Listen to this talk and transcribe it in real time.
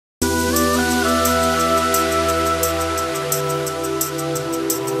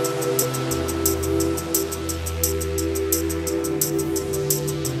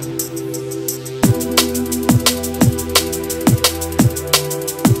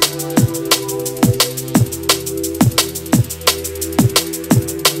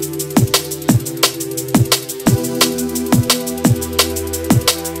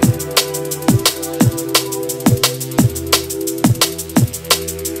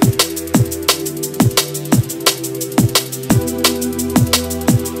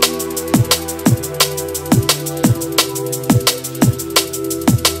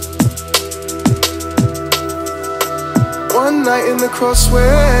crossways.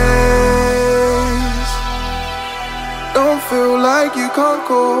 Don't feel like you can't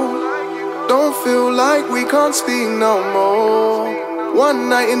go. Don't feel like we can't speak no more. One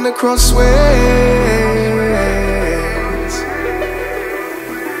night in the crossways.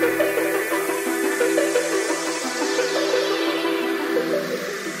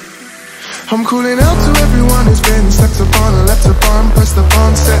 I'm calling out to everyone who's been slept upon and left upon, pressed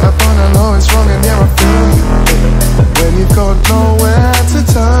upon, set upon. I know it's wrong and yeah, I feel you when you've got nowhere to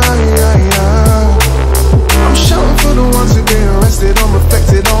turn. I'm shouting for the ones who've been arrested on,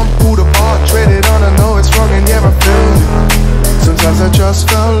 reflected on, pulled apart, dreaded on. I know it's wrong and yeah, I feel you. Sometimes I just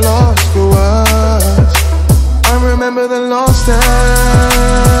felt lost for words. I remember the lost days.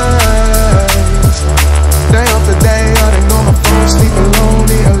 Day after day, I'd ignore my phone, sleep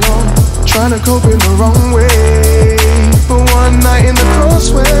alone, eat alone, trying to cope in the wrong way. But one night in the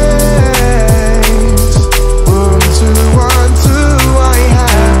crossways, 1, 2, 1, 2, I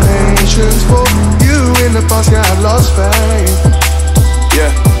had patience for you in the past, yeah, I lost faith.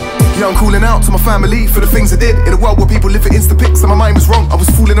 Yeah, I'm calling out to my family for the things I did in a world where people live for insta pics, and my mind was wrong. I was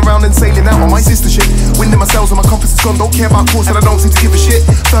fooling around and sailing out on my sister shit, winding my sails and my compass is gone. Don't care about course and I don't seem to give a shit.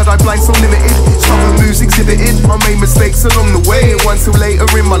 Third eye blind, so limited, stubborn moves exhibited. I made mistakes along the way. It wasn't till later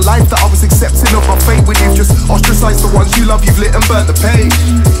in my life that I was accepting of my fate. When you've just ostracized the ones you love, you've lit and burnt the page.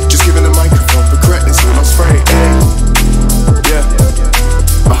 Just giving the microphone, regret this all I was afraid. Yeah,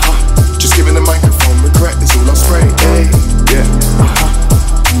 just giving the microphone, regret this all I was afraid. Yeah,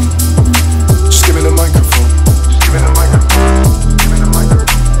 just giving the microphone, just giving the microphone, giving the microphone.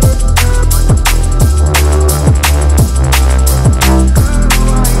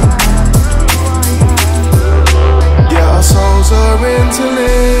 Yeah, our souls are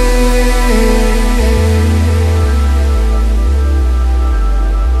interlinked.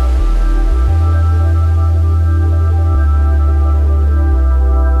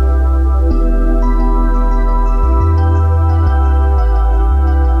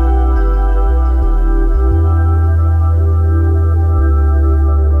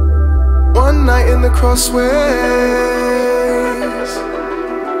 One night in the crossways.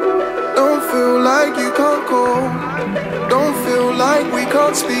 Don't feel like you can't go. Don't feel like we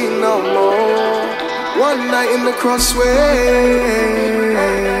can't speak no more. One night in the crossways.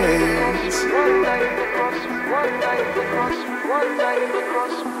 One night in the cross, one night in the cross, one night in the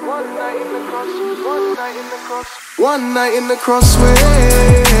cross, one night in the cross, one night in the cross, one night in the crossways.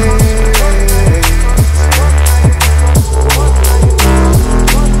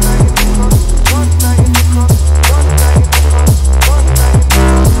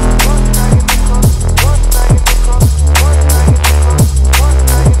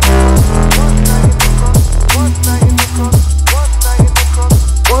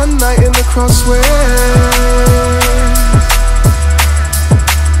 Crossways.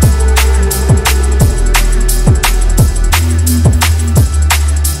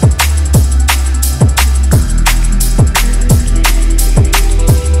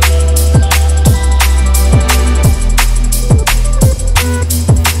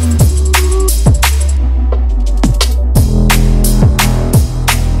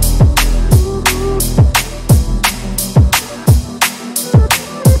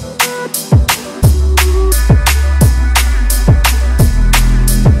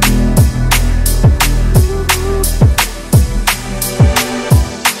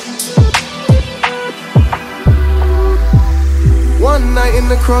 One night in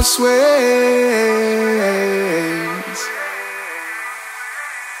the crossways.